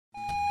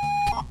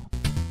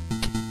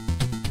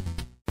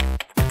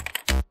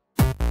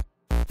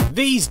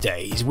These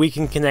days we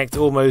can connect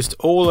almost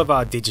all of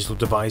our digital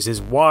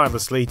devices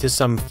wirelessly to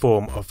some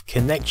form of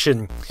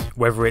connection,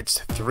 whether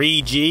it's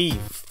 3G,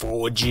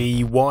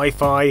 4G,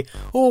 Wi-Fi,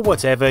 or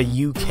whatever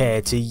you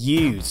care to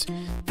use.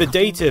 The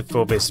data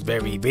for this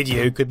very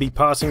video could be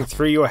passing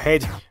through your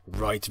head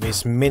right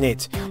this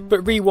minute,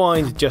 but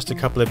rewind just a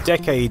couple of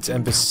decades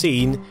and the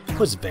scene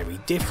was very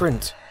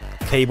different.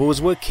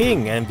 Cables were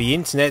king and the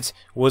internet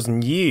was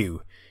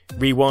new.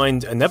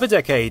 Rewind another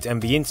decade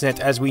and the internet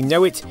as we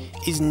know it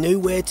is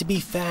nowhere to be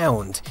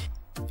found.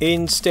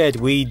 Instead,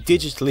 we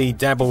digitally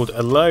dabbled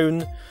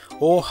alone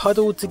or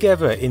huddled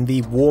together in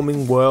the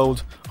warming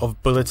world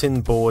of bulletin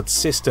board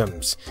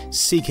systems,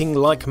 seeking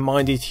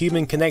like-minded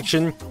human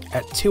connection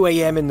at 2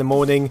 AM in the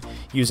morning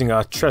using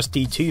our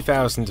trusty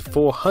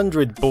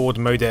 2400 baud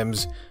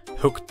modems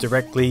hooked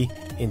directly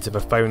into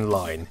the phone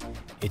line.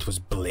 It was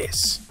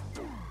bliss.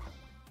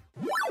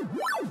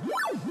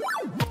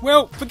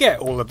 Well, forget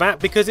all of that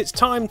because it's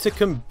time to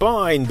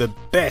combine the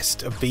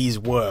best of these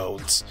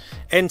worlds.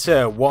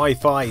 Enter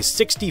Wi-Fi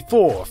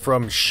 64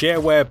 from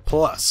Shareware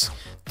Plus,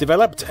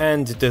 developed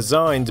and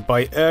designed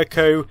by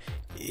Erko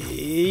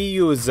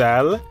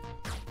Iuzal.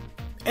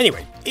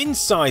 Anyway,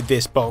 inside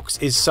this box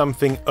is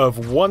something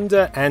of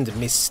wonder and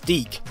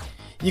mystique.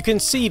 You can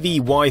see the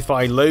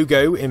Wi-Fi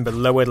logo in the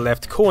lower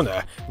left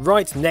corner,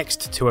 right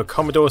next to a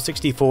Commodore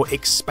 64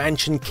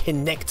 expansion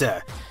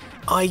connector.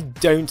 I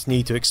don't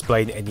need to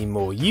explain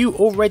anymore, you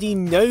already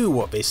know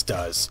what this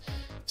does.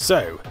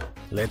 So,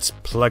 let's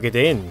plug it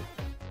in,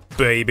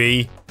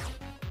 baby.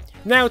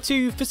 Now,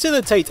 to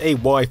facilitate a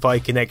Wi-Fi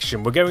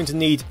connection, we're going to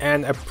need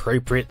an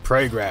appropriate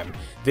program.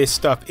 This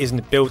stuff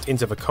isn't built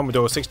into the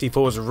Commodore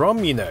 64's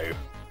ROM, you know.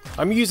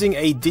 I'm using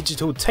a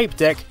digital tape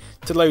deck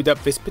to load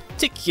up this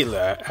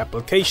particular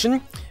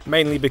application,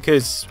 mainly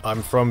because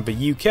I'm from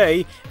the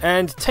UK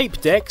and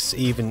tape decks,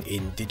 even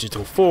in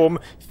digital form,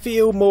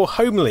 feel more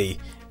homely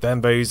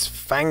than those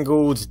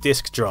fangled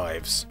disk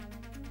drives.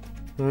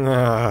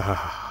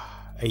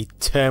 A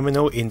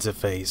terminal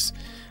interface.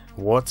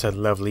 What a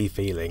lovely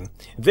feeling.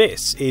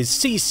 This is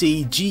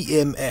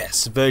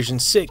CCGMS version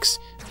 6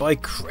 by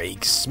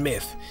Craig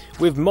Smith,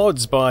 with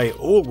mods by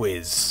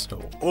Always.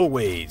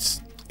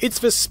 It's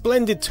the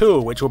splendid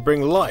tool which will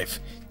bring life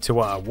to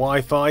our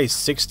Wi-Fi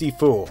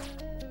 64.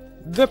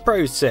 The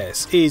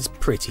process is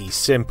pretty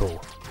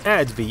simple.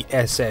 Add the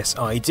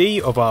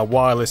SSID of our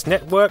wireless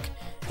network,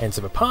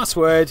 enter the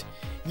password,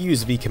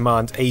 use the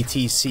command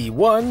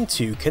ATC1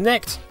 to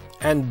connect,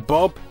 and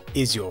Bob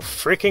is your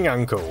freaking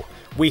uncle.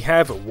 We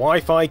have a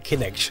Wi-Fi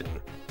connection.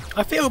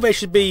 I feel there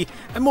should be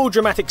a more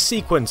dramatic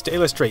sequence to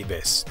illustrate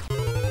this.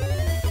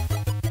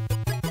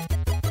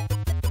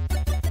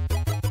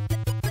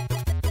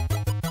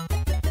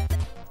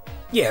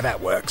 Yeah, that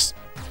works.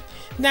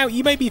 Now,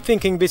 you may be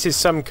thinking this is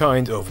some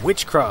kind of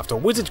witchcraft or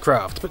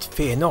wizardcraft, but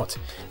fear not.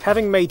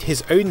 Having made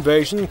his own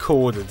version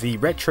called the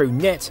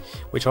RetroNet,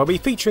 which I'll be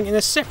featuring in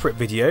a separate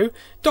video,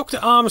 Dr.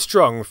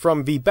 Armstrong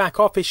from the Back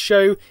Office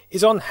Show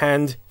is on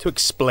hand to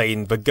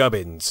explain the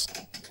gubbins.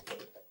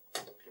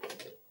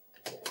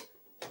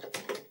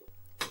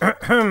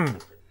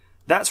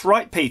 That's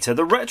right, Peter.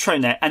 The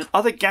RetroNet and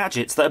other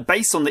gadgets that are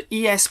based on the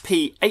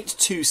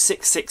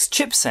ESP8266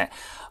 chipset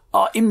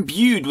are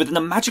imbued with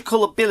a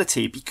magical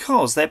ability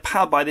because they're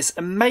powered by this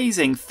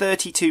amazing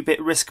 32-bit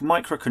RISC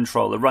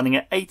microcontroller running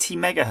at 80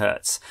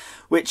 MHz,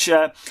 which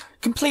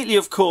completely,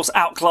 of course,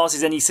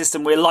 outclasses any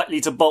system we're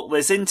likely to bolt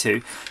this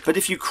into. But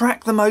if you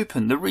crack them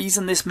open, the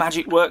reason this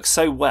magic works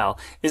so well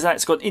is that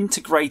it's got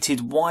integrated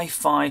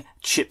Wi-Fi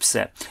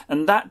chipset.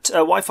 And that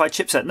Wi-Fi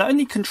chipset not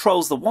only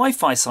controls the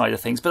Wi-Fi side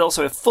of things, but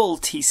also a full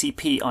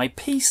TCP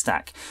IP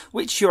stack,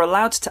 which you're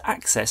allowed to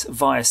access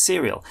via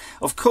serial.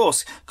 Of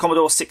course,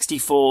 Commodore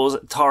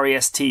 64s, Atari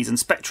STs and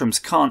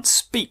Spectrums can't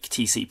speak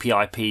TCP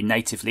IP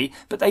natively,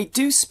 but they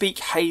do speak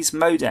Hayes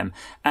modem.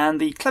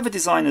 And the clever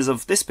designers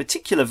of this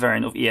particular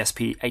variant of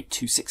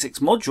ESP8266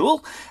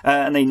 module,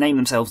 and they name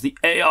themselves the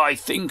AI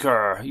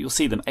Thinker. You'll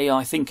see them,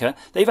 AI Thinker.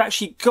 They've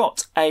actually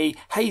got a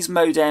Hayes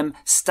modem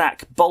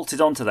stack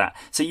bolted onto that.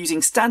 So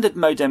using standard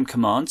modem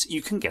commands,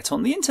 you can get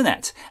on the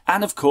internet.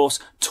 And of course,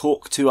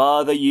 talk to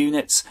other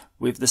units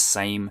with the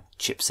same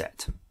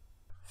chipset.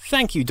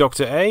 Thank you,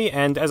 Dr. A,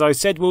 and as I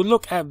said, we'll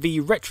look at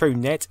the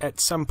RetroNet at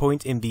some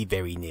point in the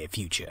very near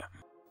future.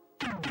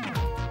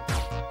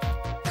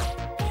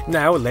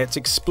 Now let's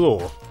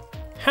explore.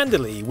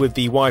 Handily with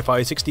the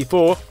Wi-Fi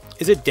 64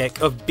 is a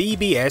deck of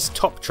BBS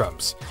top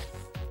trumps.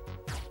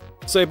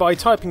 So by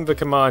typing the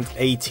command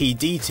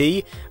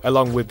ATDT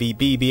along with the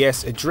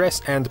BBS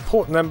address and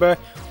port number,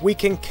 we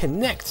can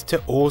connect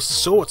to all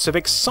sorts of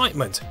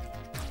excitement.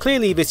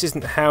 Clearly this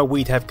isn't how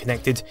we'd have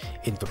connected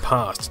in the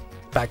past.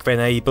 Back then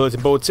a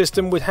bulletin board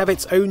system would have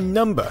its own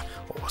number,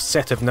 or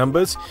set of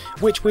numbers,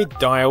 which we'd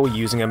dial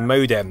using a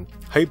modem,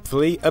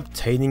 hopefully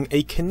obtaining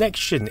a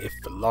connection if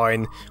the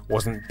line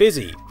wasn't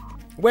busy,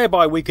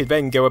 whereby we could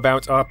then go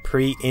about our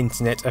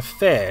pre-internet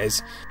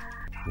affairs.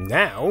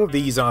 Now,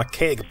 these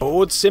archaic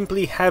boards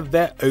simply have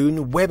their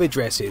own web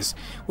addresses,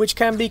 which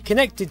can be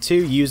connected to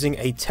using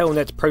a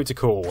telnet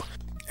protocol,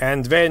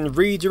 and then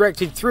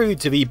redirected through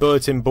to the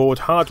bulletin board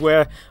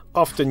hardware,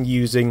 often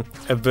using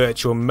a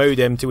virtual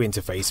modem to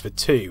interface the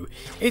two.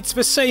 It's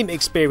the same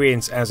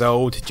experience as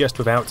old, just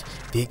without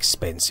the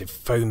expensive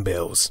phone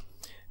bills.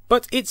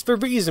 But it's the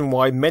reason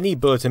why many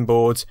bulletin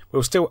boards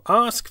will still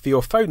ask for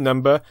your phone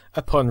number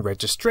upon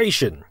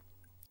registration.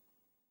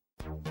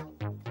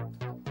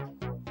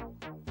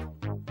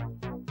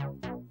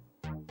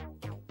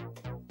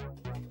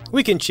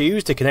 We can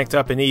choose to connect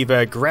up in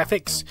either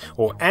graphics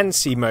or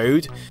ANSI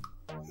mode.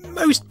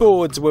 Most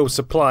boards will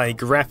supply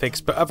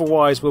graphics, but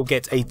otherwise we'll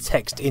get a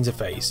text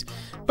interface,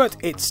 but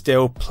it's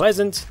still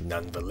pleasant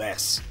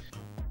nonetheless.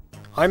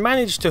 I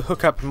managed to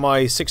hook up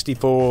my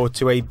 64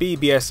 to a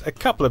BBS a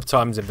couple of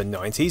times in the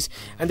 90s,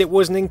 and it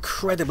was an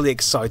incredibly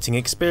exciting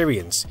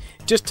experience.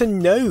 Just to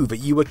know that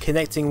you were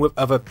connecting with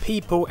other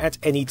people at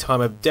any time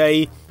of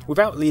day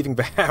without leaving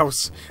the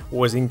house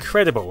was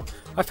incredible.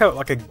 I felt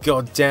like a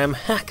goddamn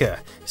hacker,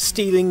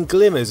 stealing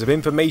glimmers of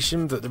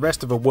information that the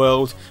rest of the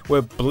world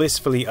were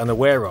blissfully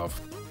unaware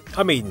of.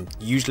 I mean,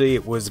 usually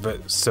it was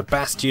that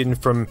Sebastian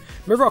from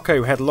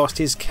Morocco had lost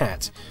his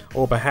cat,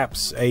 or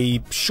perhaps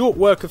a short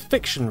work of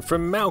fiction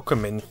from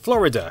Malcolm in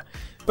Florida,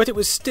 but it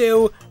was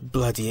still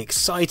bloody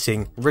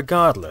exciting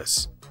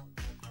regardless.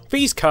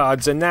 These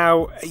cards are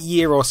now a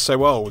year or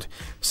so old,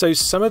 so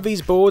some of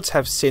these boards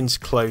have since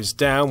closed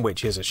down,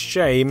 which is a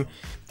shame.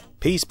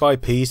 Piece by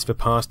piece the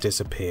past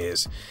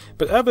disappears,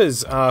 but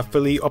others are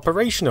fully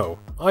operational.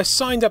 I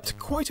signed up to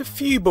quite a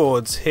few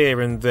boards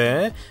here and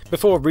there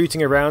before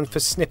rooting around for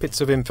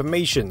snippets of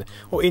information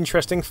or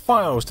interesting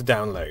files to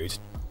download.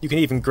 You can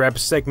even grab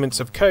segments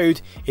of code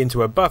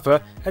into a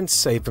buffer and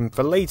save them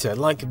for later,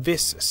 like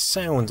this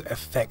sound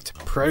effect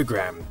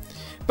program.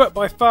 But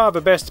by far the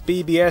best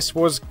BBS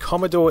was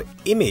Commodore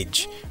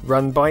Image,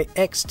 run by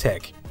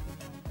X-Tech.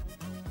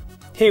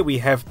 Here we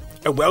have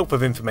a wealth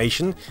of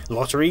information,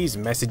 lotteries,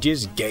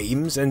 messages,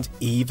 games, and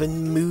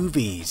even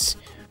movies.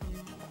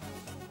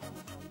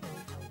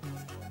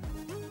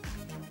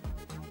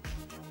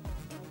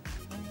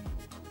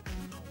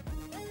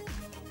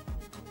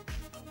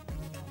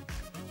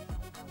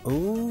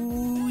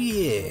 Oh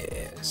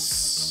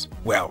yes.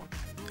 Well,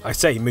 I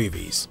say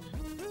movies.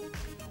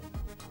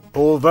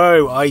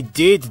 Although I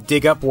did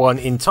dig up one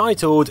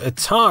entitled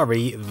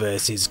Atari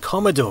vs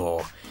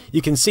Commodore.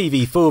 You can see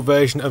the full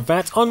version of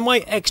that on my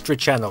extra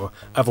channel,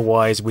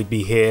 otherwise we'd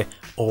be here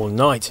all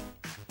night.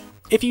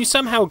 If you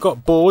somehow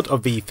got bored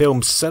of the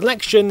film's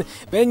selection,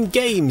 then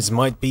games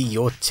might be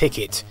your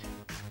ticket.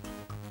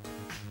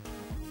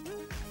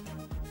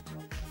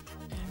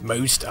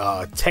 Most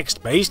are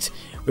text-based.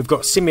 We've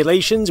got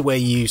simulations where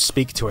you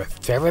speak to a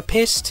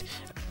therapist,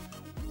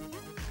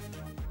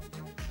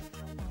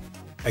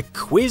 a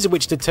quiz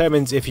which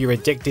determines if you're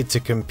addicted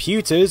to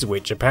computers,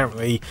 which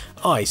apparently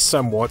I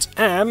somewhat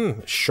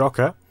am,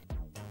 shocker.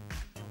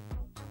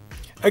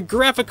 A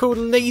graphical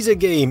laser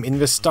game in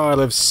the style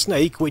of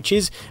Snake, which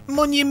is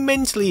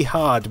monumentally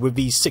hard with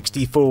the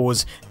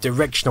 64's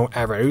directional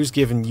arrows,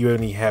 given you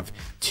only have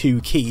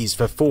 2 keys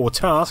for 4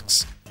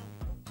 tasks.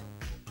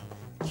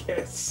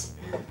 Yes.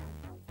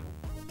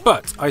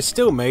 But I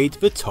still made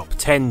the top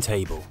 10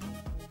 table.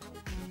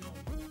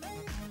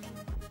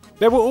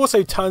 There were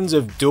also tons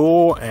of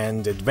door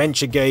and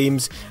adventure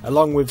games,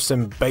 along with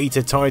some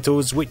beta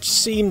titles which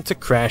seemed to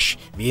crash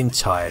the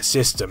entire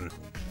system.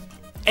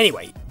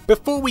 Anyway,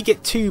 before we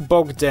get too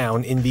bogged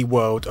down in the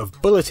world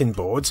of bulletin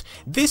boards,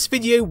 this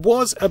video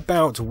was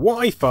about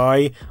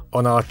Wi-Fi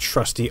on our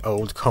trusty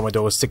old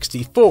Commodore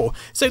 64,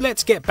 so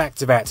let's get back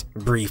to that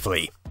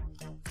briefly.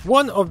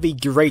 One of the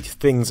great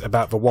things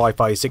about the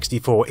Wi-Fi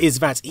 64 is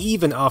that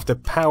even after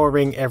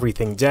powering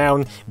everything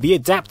down, the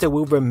adapter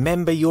will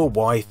remember your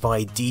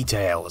Wi-Fi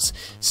details.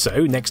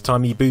 So next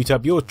time you boot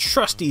up your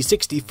trusty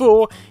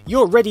 64,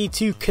 you're ready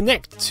to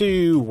connect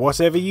to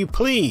whatever you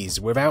please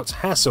without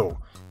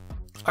hassle.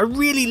 I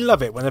really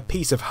love it when a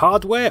piece of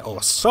hardware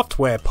or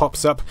software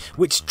pops up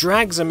which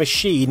drags a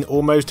machine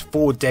almost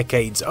 4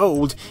 decades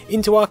old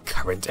into our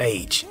current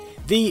age.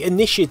 The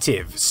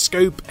initiative,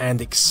 scope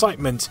and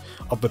excitement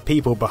of the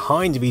people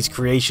behind these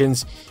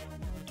creations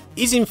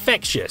is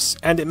infectious,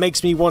 and it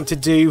makes me want to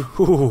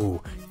do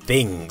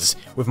things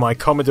with my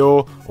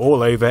Commodore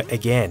all over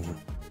again.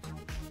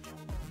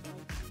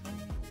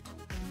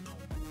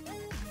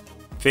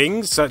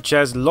 Things such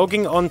as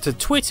logging onto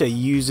Twitter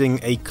using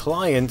a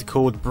client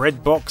called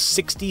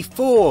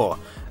Breadbox64.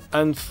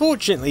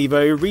 Unfortunately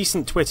though,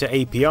 recent Twitter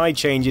API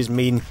changes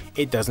mean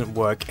it doesn't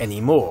work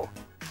anymore.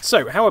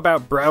 So how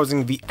about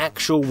browsing the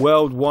actual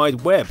World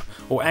Wide Web,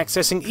 or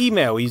accessing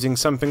email using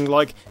something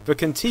like the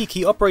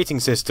Kentucky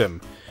operating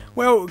system?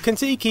 Well,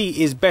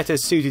 Kentucky is better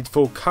suited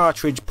for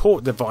cartridge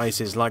port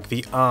devices like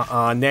the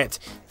RRNet,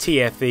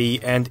 TFE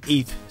and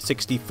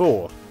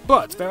ETH64.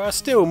 But there are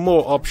still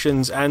more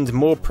options and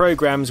more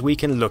programs we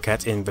can look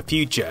at in the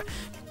future.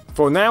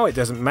 For now it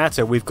doesn't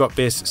matter, we've got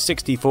this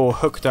 64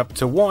 hooked up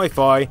to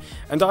Wi-Fi,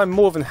 and I'm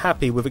more than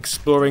happy with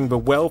exploring the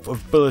wealth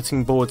of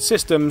bulletin board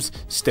systems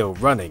still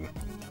running.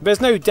 There's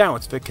no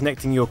doubt that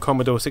connecting your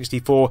Commodore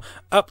 64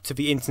 up to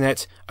the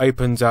internet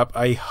opens up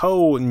a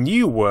whole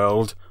new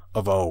world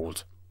of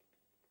old.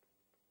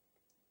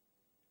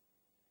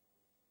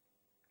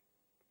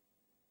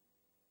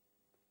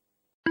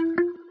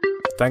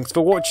 Thanks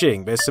for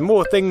watching. There's some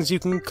more things you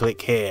can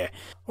click here.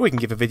 Or you can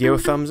give a video a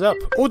thumbs up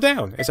or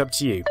down, it's up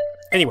to you.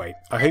 Anyway,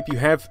 I hope you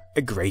have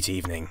a great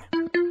evening.